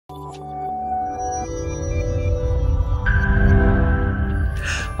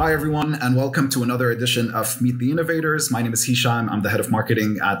Hi, everyone, and welcome to another edition of Meet the Innovators. My name is Hisham. I'm the head of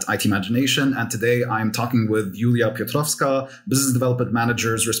marketing at ITMAGINATION, and today I'm talking with Julia Piotrowska, business development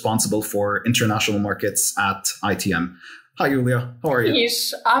managers responsible for international markets at ITM. Hi, Julia. How are you?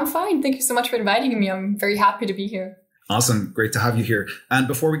 Hish, I'm fine. Thank you so much for inviting me. I'm very happy to be here. Awesome. Great to have you here. And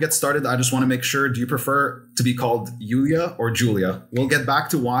before we get started, I just want to make sure, do you prefer to be called Julia or Julia? We'll get back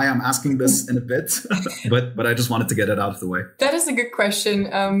to why I'm asking this in a bit, but I just wanted to get it out of the way. That is a good question.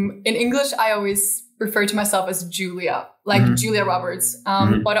 In English, I always refer to myself as Julia, like Julia Roberts.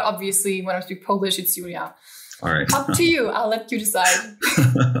 But obviously, when I speak Polish, it's Julia. All right. Up to you. I'll let you decide.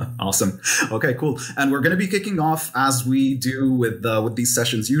 Awesome. Okay, cool. And we're going to be kicking off, as we do with these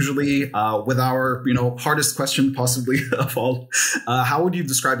sessions usually, with our hardest question possibly of all. How would you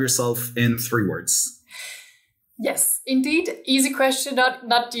describe yourself in 3 words? Yes, indeed. Easy question,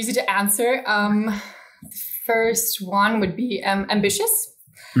 not easy to answer. First one would be ambitious.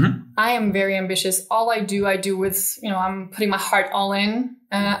 I am very ambitious. All I do with, I'm putting my heart all in.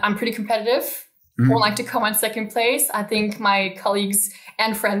 I'm pretty competitive. More like to come on second place. I think my colleagues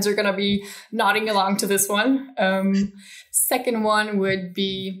and friends are going to be nodding along to this one. Second one would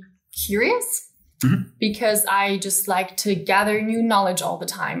be curious, because I just like to gather new knowledge all the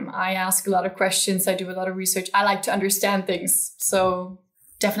time. I ask a lot of questions. I do a lot of research. I like to understand things. So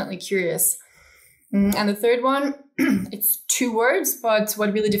definitely curious. And the third one, it's 2 words, but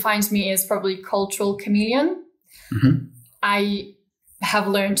what really defines me is probably cultural chameleon. I have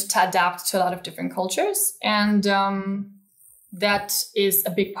learned to adapt to a lot of different cultures. And that is a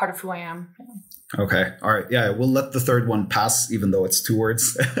big part of who I am. Okay. All right. Yeah. We'll let the third one pass, even though it's 2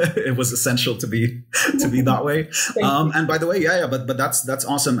 words. It was essential to be that way. And by the way, but that's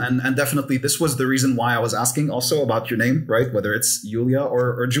awesome. And definitely this was the reason why I was asking also about your name, right? Whether it's Julia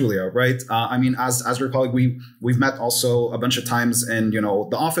or Julia, right? I mean, as your colleague, we've met also a bunch of times in,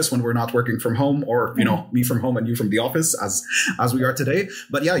 the office when we're not working from home, or, me from home and you from the office as we are today.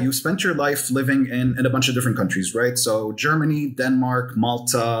 But yeah, you've spent your life living in a bunch of different countries, right? So Germany, Denmark,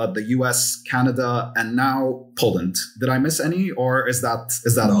 Malta, the US, Canada, and now Poland. Did I miss any, or is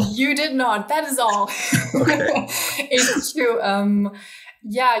that all? You did not. That is all. Okay. It's true.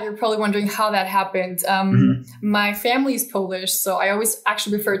 Yeah, you're probably wondering how that happened. My family is Polish, so I always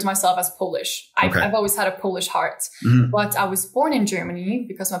actually refer to myself as Polish. I've always had a Polish heart, but I was born in Germany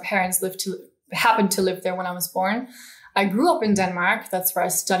because my parents happened to live there when I was born. I grew up in Denmark. That's where I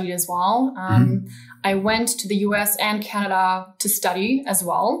studied as well. I went to the US and Canada to study as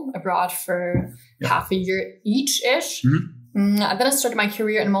well, abroad for half a year each-ish. Then I started my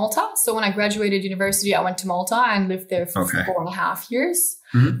career in Malta. So when I graduated university, I went to Malta and lived there for 4.5 years.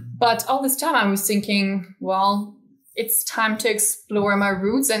 But all this time I was thinking, well, it's time to explore my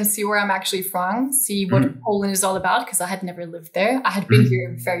roots and see where I'm actually from, see what Poland is all about, because I had never lived there. I had been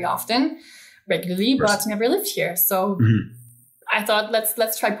here very often, regularly, but never lived here. So I thought,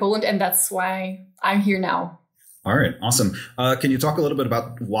 let's try Poland, and that's why I'm here now. All right, awesome. Can you talk a little bit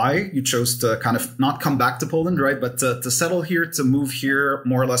about why you chose to kind of not come back to Poland, right, but to settle here, to move here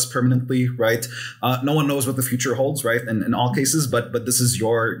more or less permanently, right? No one knows what the future holds, right? In all cases, but this is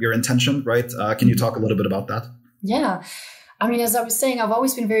your intention, right? Can you talk a little bit about that? Yeah. I mean, as I was saying, I've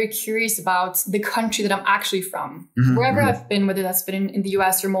always been very curious about the country that I'm actually from. Wherever I've been, whether that's been in the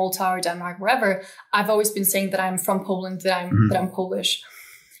US or Malta or Denmark, wherever, I've always been saying that I'm from Poland, that I'm Polish.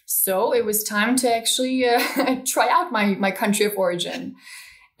 So it was time to actually try out my country of origin.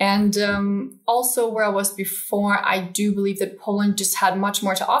 And also where I was before, I do believe that Poland just had much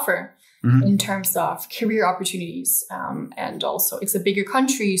more to offer in terms of career opportunities. And also it's a bigger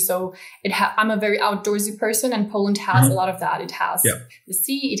country. So I'm a very outdoorsy person, and Poland has a lot of that. It has the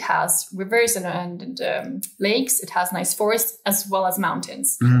sea, it has rivers and lakes, it has nice forests as well as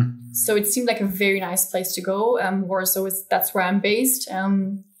mountains. So it seemed like a very nice place to go. Warsaw that's where I'm based.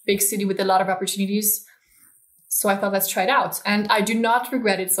 Big city with a lot of opportunities. So I thought, let's try it out. And I do not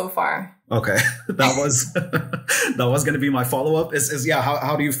regret it so far. Okay. That was going to be my follow-up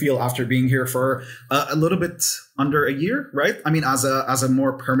how do you feel after being here for a little bit under a year, right? I mean, as a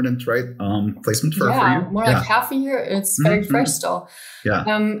more permanent, right, placement for you? More like half a year. It's very fresh still.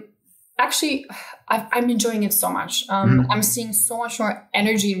 Yeah. Actually, I'm enjoying it so much. I'm seeing so much more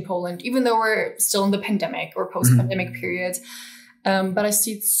energy in Poland, even though we're still in the pandemic or post-pandemic period. But I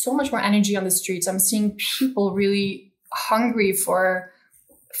see so much more energy on the streets. I'm seeing people really hungry for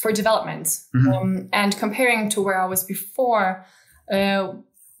development. And comparing to where I was before, there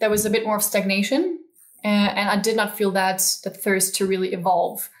was a bit more of stagnation. And I did not feel that thirst to really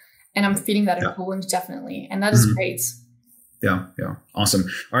evolve. And I'm feeling that in Poland, definitely. And that is great. Yeah. Yeah. Awesome.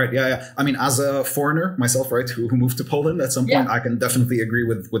 All right. Yeah. Yeah. I mean, as a foreigner myself, right, who moved to Poland at some point, I can definitely agree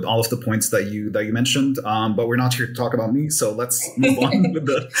with all of the points that you mentioned. But we're not here to talk about me, so let's move on with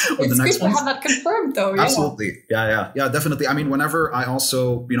the next one. It's good to have that confirmed, though. Yeah. Absolutely. Yeah. Yeah. Yeah. Definitely. I mean, whenever I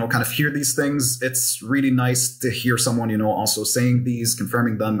also kind of hear these things, it's really nice to hear someone also saying these,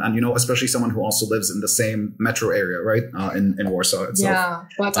 confirming them, and especially someone who also lives in the same metro area, right, in Warsaw itself. Yeah.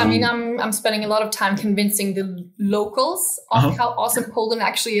 But I mean, I'm spending a lot of time convincing the locals of how awesome Poland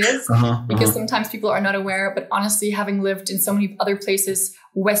actually is, because sometimes people are not aware. But honestly, having lived in so many other places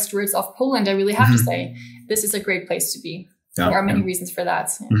westwards of Poland, I really have to say this is a great place to be. Yeah, there are many reasons for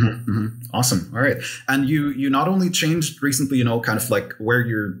that. Yeah. Awesome. All right. And you not only changed recently, kind of like where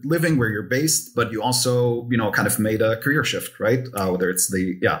you're living, where you're based, but you also, kind of made a career shift, right? Whether it's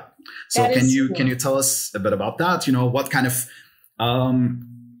So can you tell us a bit about that? What kind of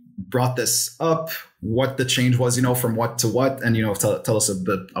brought this up, what the change was, from what to what, and, tell us a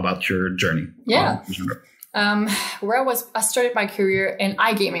bit about your journey. Yeah. Where I started my career in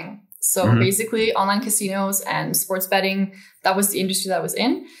iGaming. So basically online casinos and sports betting, that was the industry that I was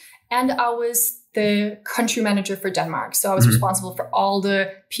in. And I was the country manager for Denmark. So I was responsible for all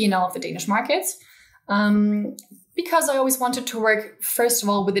the P&L of the Danish market. Because I always wanted to work, first of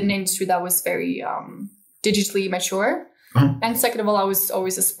all, within an industry that was very digitally mature. And second of all, I was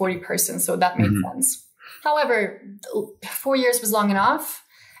always a sporty person, so that made sense. However, 4 years was long enough.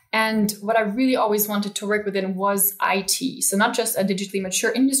 And what I really always wanted to work within was IT. So not just a digitally mature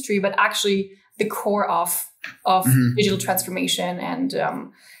industry, but actually the core of digital transformation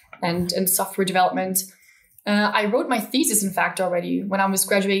and software development. I wrote my thesis, in fact, already when I was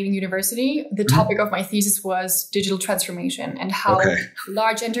graduating university. The topic of my thesis was digital transformation and how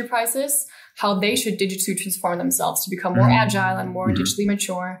large enterprises, how they should digitally transform themselves to become more agile and more digitally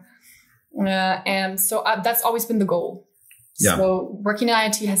mature. And so that's always been the goal. Yeah. So working in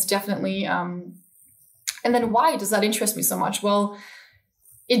IT has definitely, and then why does that interest me so much? Well,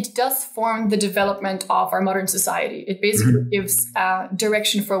 it does form the development of our modern society. It basically gives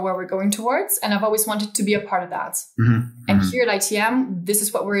direction for where we're going towards. And I've always wanted to be a part of that. And here at ITM, this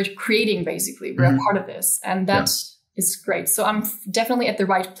is what we're creating, basically. We're a part of this. And that is great. So I'm definitely at the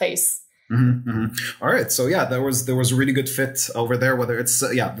right place. All right. So yeah, there was a really good fit over there, whether it's,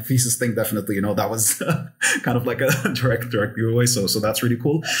 the thesis thing, definitely, that was kind of like a direct giveaway. So that's really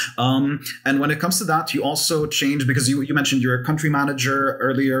cool. And when it comes to that, you also changed because you mentioned you're a country manager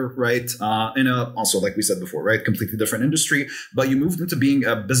earlier, right? In also, like we said before, right? Completely different industry, but you moved into being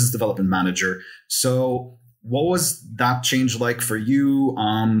a business development manager. So what was that change like for you?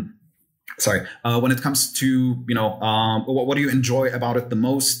 When it comes to, what do you enjoy about it the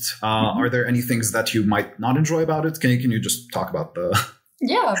most? Are there any things that you might not enjoy about it? Can you just talk about the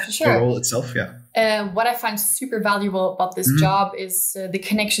for sure. the role itself? Yeah. What I find super valuable about this job is the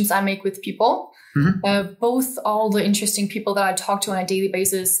connections I make with people, both all the interesting people that I talk to on a daily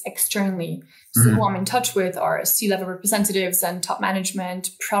basis externally. So who I'm in touch with are C-level representatives and top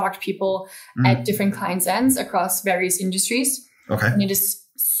management, product people at different clients' ends across various industries. Okay. And it is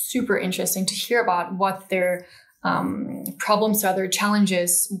super interesting to hear about what their problems are, their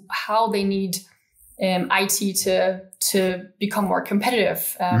challenges, how they need IT to become more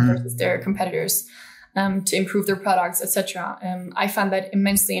competitive versus their competitors, to improve their products, etc. I find that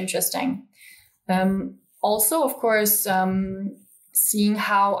immensely interesting. Also, of course, seeing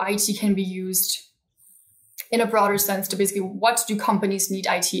how IT can be used in a broader sense to basically what do companies need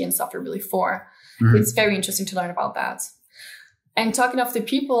IT and software really for? It's very interesting to learn about that. And talking of the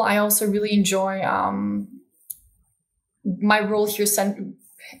people, I also really enjoy my role here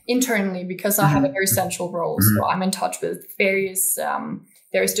internally because I have a very central role. So I'm in touch with various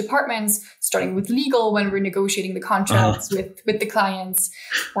departments, starting with legal when we're negotiating the contracts with the clients,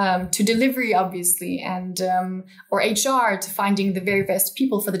 to delivery, obviously, and or HR to finding the very best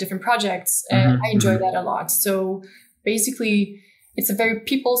people for the different projects. I enjoy that a lot. So basically, it's a very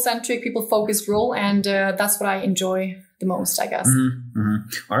people-centric, people-focused role, and that's what I enjoy the most, I guess.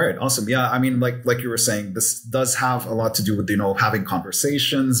 All right. Awesome. Yeah. I mean, like you were saying, this does have a lot to do with, having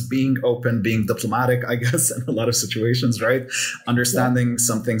conversations, being open, being diplomatic, I guess, in a lot of situations, right? Understanding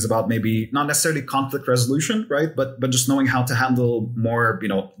some things about maybe not necessarily conflict resolution, right? But just knowing how to handle more,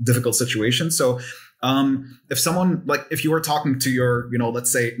 difficult situations. So if someone, like if you were talking to your,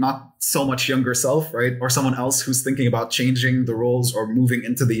 let's say not so much younger self, right? Or someone else who's thinking about changing the roles or moving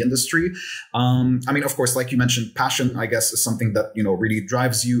into the industry. I mean, of course, like you mentioned, passion, I guess, is something that, really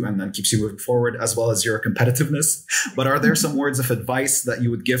drives you and then keeps you moving forward, as well as your competitiveness. But are there some words of advice that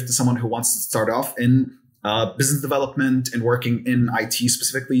you would give to someone who wants to start off in business development and working in IT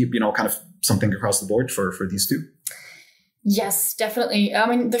specifically, kind of something across the board for these two? Yes, definitely. I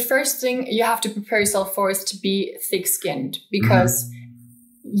mean, the first thing you have to prepare yourself for is to be thick-skinned, because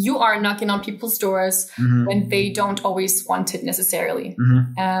you are knocking on people's doors when they don't always want it necessarily.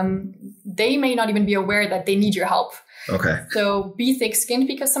 They may not even be aware that they need your help. Okay. So be thick-skinned,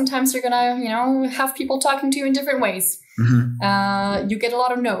 because sometimes you're gonna, you know, have people talking to you in different ways. You get a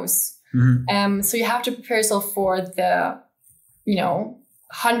lot of no's. So you have to prepare yourself for the, you know,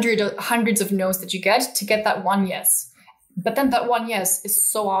 hundreds of no's that you get to get that one yes. But then that one yes is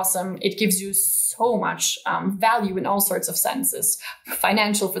so awesome. It gives you so much value in all sorts of senses,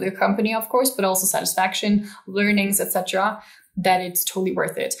 financial for the company, of course, but also satisfaction, learnings, etc., that it's totally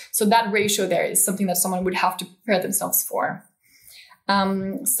worth it. So that ratio there is something that someone would have to prepare themselves for.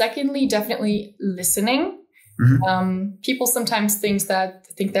 Secondly, definitely listening. People sometimes think that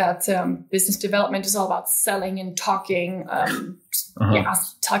business development is all about selling and talking,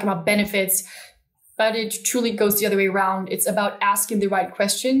 talking about benefits. But it truly goes the other way around. It's about asking the right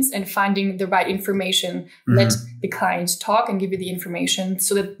questions and finding the right information. Let the client talk and give you the information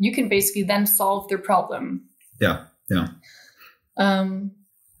so that you can basically then solve their problem. Yeah.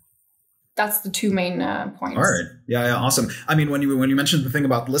 That's the two main points. All right. Yeah, awesome. I mean, when you mentioned the thing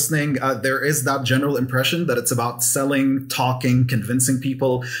about listening, there is that general impression that it's about selling, talking, convincing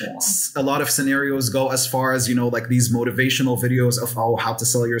people. Yeah. A lot of scenarios go as far as, you know, like these motivational videos of how to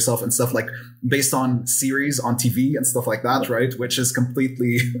sell yourself and stuff, like based on series on TV and stuff like that, right? Which is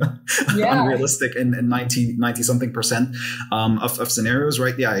completely unrealistic in 90 something percent of scenarios,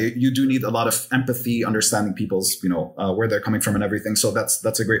 right? Yeah, you do need a lot of empathy, understanding people's, you know, where they're coming from and everything. So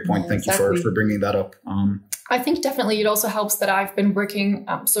that's a great point. Thank you for bringing that up. I think definitely it also helps that I've been working.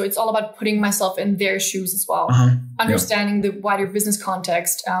 So it's all about putting myself in their shoes as well, understanding the wider business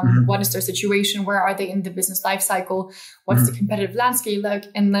context. What is their situation? Where are they in the business life cycle? What's the competitive landscape like?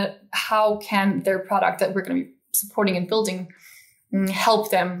 And how can their product that we're going to be supporting and building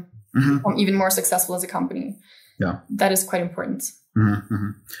help them become even more successful as a company? Yeah, that is quite important.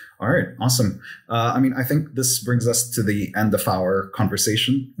 All right. Awesome. I mean, I think this brings us to the end of our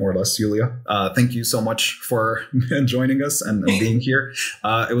conversation, more or less, Julia. Thank you so much for joining us and being here.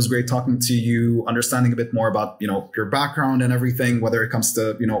 It was great talking to you, understanding a bit more about, you know, your background and everything, whether it comes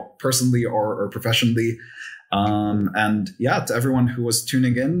to, you know, personally or professionally. And yeah, to everyone who was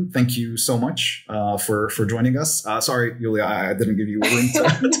tuning in, thank you so much for joining us. Sorry, Julia, I didn't give you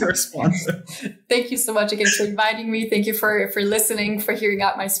room to respond. Thank you so much again for inviting me. Thank you for listening, for hearing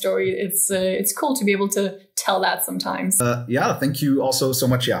out my story. It's cool to be able to tell that sometimes. Yeah, thank you also so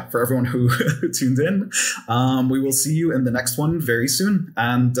much. Yeah, for everyone who tuned in. We will see you in the next one very soon.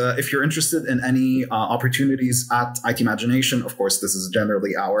 And if you're interested in any opportunities at ITMAGINATION, of course, this is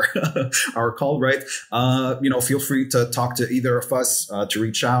generally our our call, right? You know, feel free to talk to either of us, to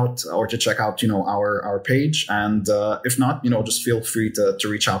reach out or to check out, you know, our page. And if not, you know, just feel free to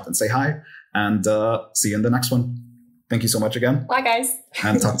reach out and say hi, and see you in the next one. Thank you so much again. Bye, guys.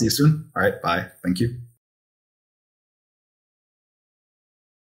 And talk to you soon. All right. Bye. Thank you.